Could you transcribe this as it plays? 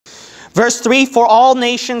Verse 3, for all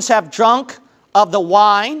nations have drunk of the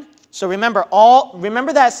wine. So remember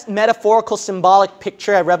that metaphorical symbolic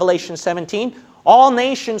picture at Revelation 17? All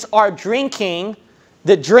nations are drinking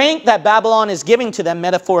the drink that Babylon is giving to them,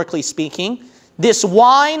 metaphorically speaking. This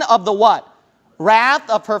wine of the what? Wrath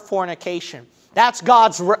of her fornication. That's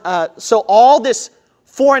God's, so all this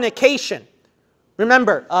fornication.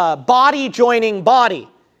 Remember, body joining body.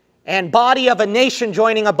 And body of a nation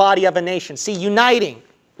joining a body of a nation. See, uniting.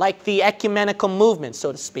 Like the ecumenical movement,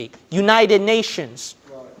 so to speak. United Nations.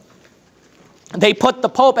 They put the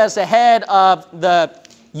Pope as the head of the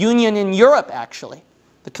union in Europe, actually.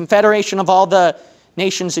 The confederation of all the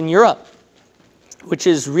nations in Europe. Which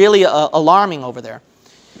is really alarming over there.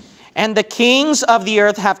 And the kings of the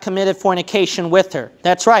earth have committed fornication with her.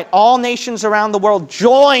 That's right. All nations around the world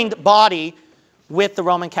joined body with the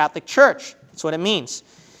Roman Catholic Church. That's what it means.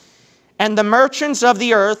 And the merchants of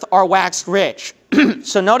the earth are waxed rich.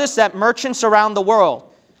 So notice that merchants around the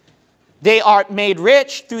world, they are made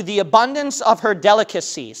rich through the abundance of her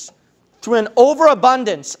delicacies, through an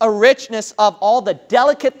overabundance, a richness of all the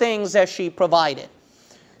delicate things that she provided.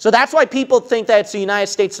 So that's why people think that it's the United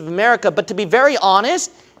States of America. But to be very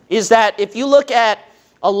honest, is that if you look at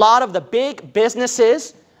a lot of the big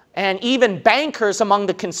businesses and even bankers among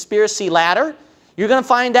the conspiracy ladder, you're going to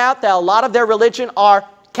find out that a lot of their religion are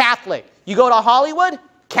Catholic. You go to Hollywood,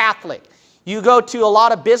 Catholic. You go to a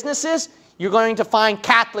lot of businesses, you're going to find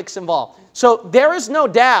Catholics involved. So there is no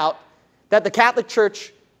doubt that the Catholic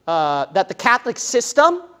Church, that the Catholic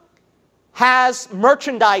system has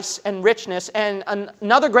merchandise and richness. And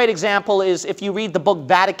another great example is if you read the book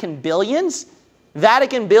Vatican Billions.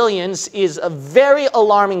 Vatican Billions is a very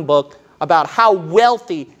alarming book about how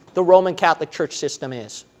wealthy the Roman Catholic Church system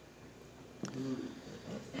is.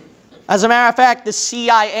 As a matter of fact, the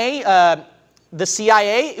CIA,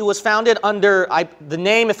 it was founded under the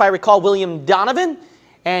name, if I recall, William Donovan,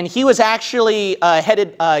 and he was actually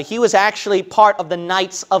he was actually part of the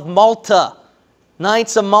Knights of Malta.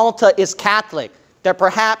 Knights of Malta is Catholic. They're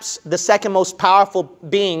perhaps the second most powerful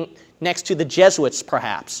being next to the Jesuits,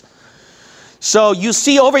 perhaps. So you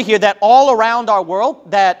see over here that all around our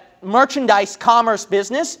world, that merchandise, commerce,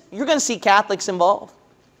 business, you're going to see Catholics involved.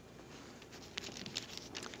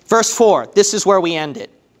 Verse 4, this is where we end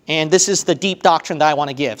it. And this is the deep doctrine that I want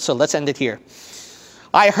to give. So let's end it here.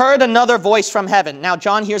 I heard another voice from heaven. Now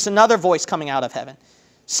John hears another voice coming out of heaven,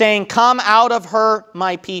 saying, come out of her,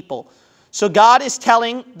 my people. So God is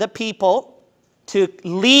telling the people to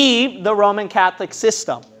leave the Roman Catholic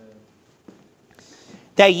system.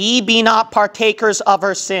 That ye be not partakers of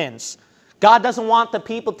her sins. God doesn't want the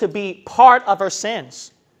people to be part of her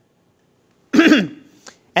sins.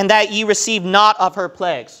 And that ye receive not of her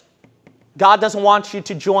plagues. God doesn't want you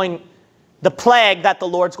to join the plague that the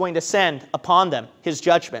Lord's going to send upon them, his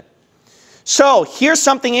judgment. So here's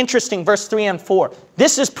something interesting, verse 3 and 4.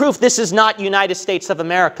 This is proof this is not United States of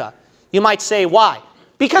America. You might say, why?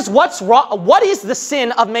 Because what's wrong? What is the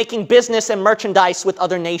sin of making business and merchandise with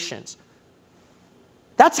other nations?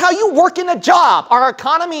 That's how you work in a job. Our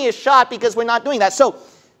economy is shot because we're not doing that. So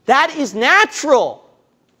that is natural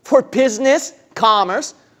for business,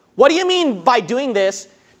 commerce. What do you mean by doing this?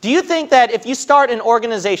 Do you think that if you start an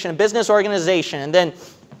organization, a business organization, and then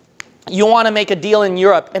you want to make a deal in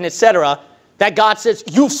Europe and etc., that God says,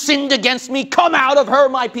 you've sinned against me, come out of her,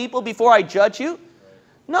 my people, before I judge you?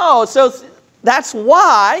 No, so that's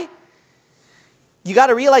why you got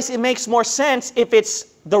to realize it makes more sense if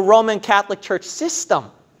it's the Roman Catholic Church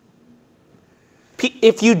system.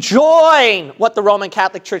 If you join what the Roman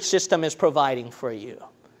Catholic Church system is providing for you,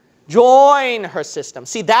 join her system.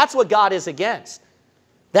 See, that's what God is against.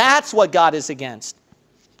 That's what God is against.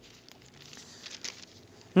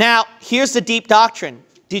 Now, here's the deep doctrine.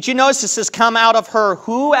 Did you notice this says, come out of her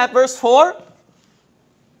who at verse 4?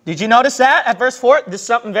 Did you notice that at verse 4? This is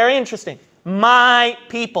something very interesting. My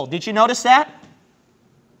people. Did you notice that?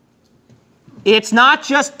 It's not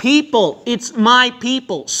just people. It's my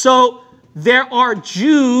people. So there are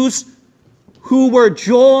Jews who were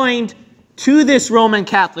joined to this Roman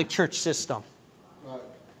Catholic Church system.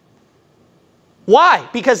 Why?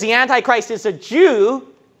 Because the Antichrist is a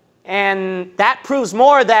Jew, and that proves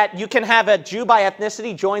more that you can have a Jew by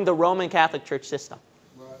ethnicity join the Roman Catholic Church system.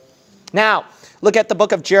 Right. Now, look at the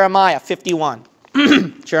book of Jeremiah 51.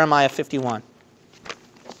 Jeremiah 51.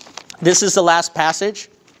 This is the last passage,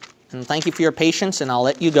 and thank you for your patience, and I'll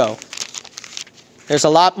let you go. There's a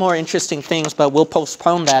lot more interesting things, but we'll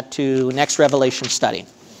postpone that to next Revelation study.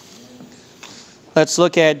 Let's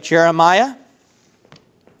look at Jeremiah.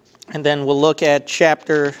 And then we'll look at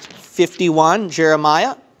chapter 51,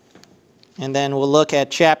 Jeremiah. And then we'll look at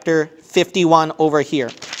chapter 51 over here.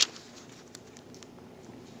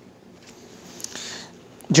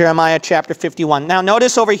 Jeremiah chapter 51. Now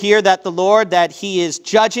notice over here that the Lord, that he is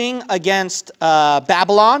judging against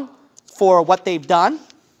Babylon for what they've done.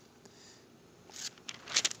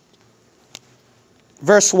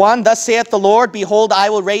 Verse 1, thus saith the Lord, behold, I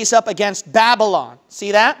will raise up against Babylon.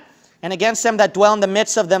 See that? And against them that dwell in the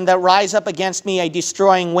midst of them that rise up against me a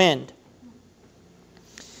destroying wind.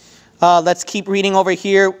 Let's keep reading over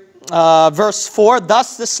here. Verse 4,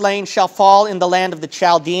 thus the slain shall fall in the land of the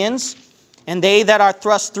Chaldeans, and they that are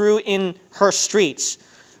thrust through in her streets.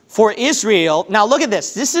 For Israel, now look at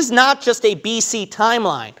this. This is not just a BC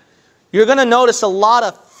timeline. You're going to notice a lot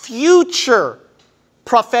of future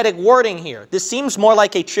prophetic wording here. This seems more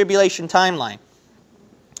like a tribulation timeline.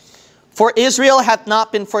 For Israel hath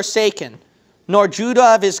not been forsaken, nor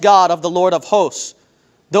Judah of his God, of the Lord of hosts,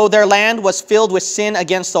 though their land was filled with sin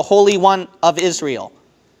against the Holy One of Israel.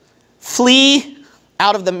 Flee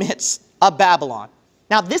out of the midst of Babylon.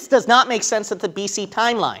 Now this does not make sense at the BC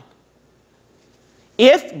timeline.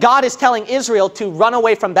 If God is telling Israel to run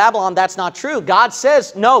away from Babylon, that's not true. God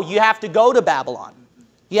says, no, you have to go to Babylon.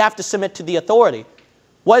 You have to submit to the authority.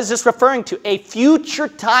 What is this referring to? A future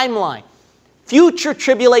timeline. Future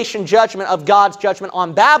tribulation judgment of God's judgment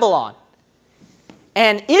on Babylon.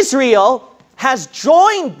 And Israel has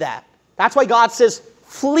joined that. That's why God says,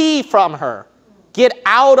 flee from her. Get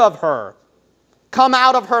out of her. Come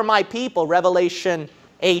out of her, my people. Revelation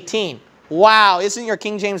 18. Wow, isn't your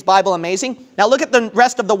King James Bible amazing? Now look at the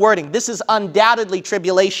rest of the wording. This is undoubtedly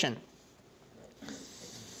tribulation.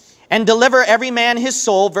 And deliver every man his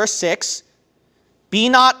soul, verse 6. Be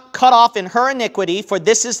not cut off in her iniquity, for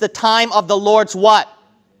this is the time of the Lord's what?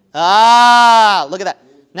 Look at that.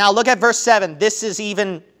 Now look at verse 7. This is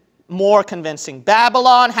even more convincing.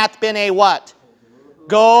 Babylon hath been a what?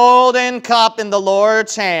 Golden cup in the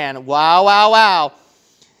Lord's hand. Wow, wow, wow.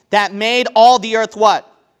 That made all the earth what?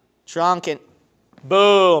 Drunken.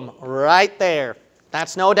 Boom. Right there.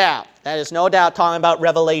 That's no doubt. That is no doubt talking about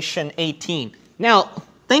Revelation 18. Now,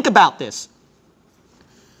 think about this.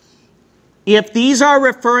 If these are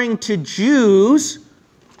referring to Jews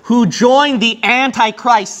who joined the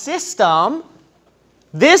Antichrist system,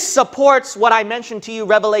 this supports what I mentioned to you,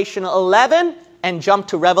 Revelation 11, and jump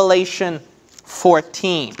to Revelation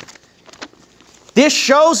 14. This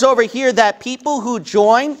shows over here that people who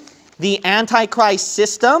join the Antichrist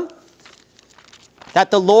system, that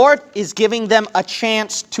the Lord is giving them a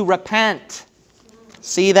chance to repent.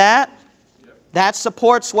 See that? That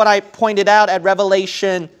supports what I pointed out at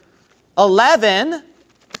Revelation 11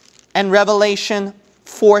 and Revelation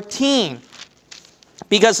 14.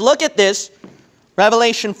 Because look at this.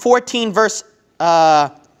 Revelation 14 verse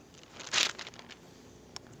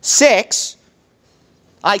 6.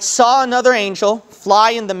 I saw another angel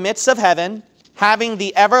fly in the midst of heaven, having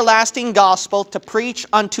the everlasting gospel to preach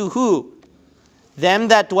unto who? Them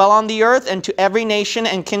that dwell on the earth, and to every nation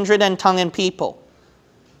and kindred and tongue and people.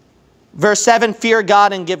 Verse 7, fear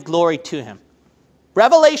God and give glory to him.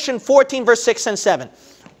 Revelation 14 verse 6 and 7.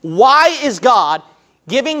 Why is God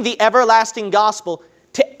giving the everlasting gospel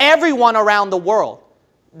to everyone around the world?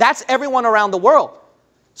 That's everyone around the world.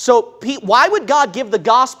 So why would God give the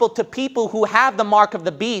gospel to people who have the mark of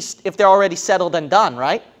the beast if they're already settled and done,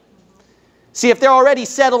 right? See, if they're already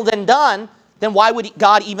settled and done, then why would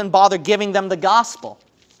God even bother giving them the gospel?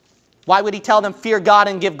 Why would he tell them, fear God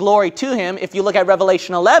and give glory to him? If you look at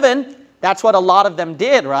Revelation 11, that's what a lot of them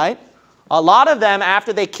did, right? A lot of them,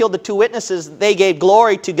 after they killed the two witnesses, they gave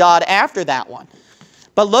glory to God after that one.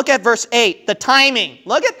 But look at verse 8, the timing.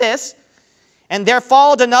 Look at this. And there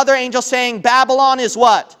followed another angel saying, Babylon is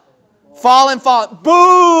what? Fallen, fallen.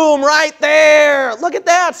 Boom, right there. Look at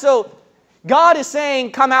that. So God is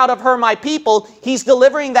saying, come out of her, my people. He's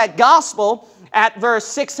delivering that gospel at verse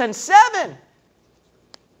 6 and 7.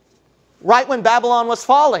 Right when Babylon was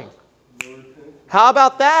falling. How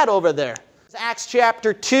about that over there? Acts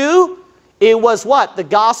chapter 2, it was what? The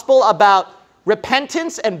gospel about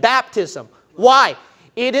repentance and baptism. Why?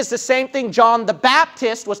 It is the same thing John the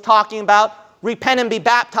Baptist was talking about. Repent and be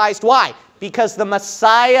baptized. Why? Because the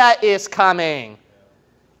Messiah is coming.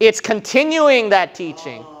 It's continuing that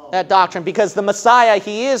teaching, that doctrine, because the Messiah,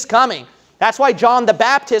 he is coming. That's why John the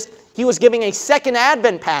Baptist, he was giving a second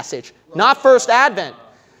Advent passage, not first Advent.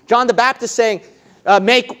 John the Baptist saying,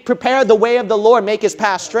 prepare the way of the Lord, make his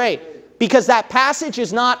path straight. Because that passage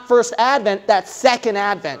is not first Advent, that's second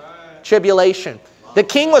Advent, tribulation. The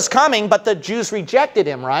king was coming, but the Jews rejected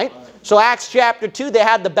him, right? So Acts chapter 2, they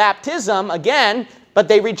had the baptism again, but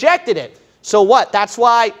they rejected it. So what? That's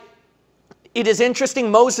why it is interesting,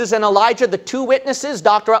 Moses and Elijah, the two witnesses,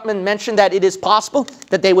 Dr. Upman mentioned that it is possible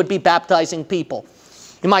that they would be baptizing people.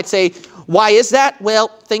 You might say, why is that? Well,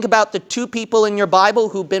 think about the two people in your Bible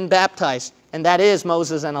who've been baptized, and that is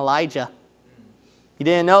Moses and Elijah. You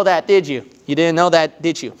didn't know that, did you? You didn't know that,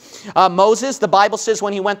 did you? Moses, the Bible says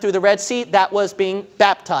when he went through the Red Sea, that was being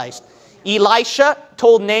baptized. Elisha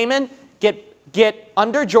told Naaman, get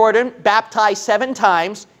under Jordan, baptized 7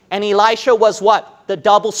 times, and Elisha was what? The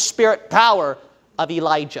double spirit power of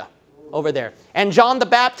Elijah over there. And John the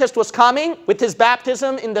Baptist was coming with his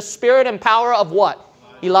baptism in the spirit and power of what?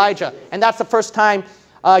 Elijah. And that's the first time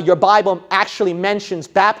your Bible actually mentions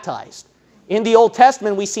baptized. In the Old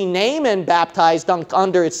Testament, we see Naaman baptized, dunked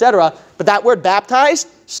under, etc. But that word baptized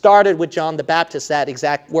started with John the Baptist, that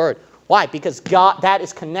exact word. Why? Because God, that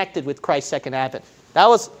is connected with Christ's second advent. That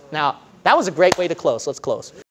was a great way to close. Let's close.